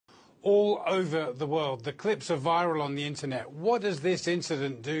all over the world. The clips are viral on the internet. What does this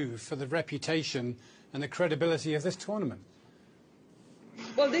incident do for the reputation and the credibility of this tournament?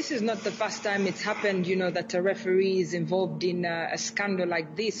 Well, this is not the first time it's happened, that a referee is involved in a scandal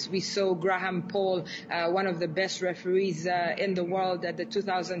like this. We saw Graham Paul, one of the best referees in the world at the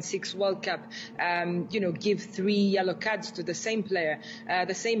 2006 World Cup, give 3 yellow cards to the same player.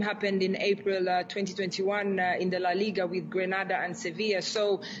 The same happened in April 2021 in the La Liga with Granada and Sevilla.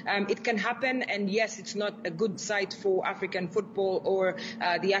 So it can happen, and yes, it's not a good sight for African football or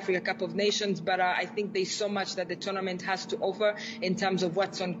the Africa Cup of Nations, but I think there's so much that the tournament has to offer in terms of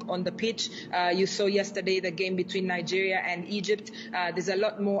what's on the pitch. You saw yesterday the game between Nigeria and Egypt. There's a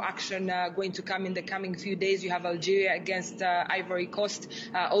lot more action going to come in the coming few days. You have Algeria against Ivory Coast.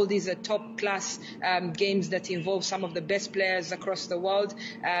 All these are top class games that involve some of the best players across the world.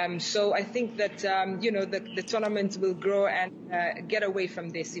 So I think that the tournament will grow and get away from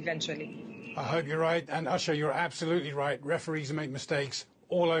this eventually. I hope you're right, and Usher, you're absolutely right. Referees make mistakes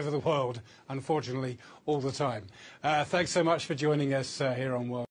all over the world, unfortunately, all the time. Thanks so much for joining us here on World.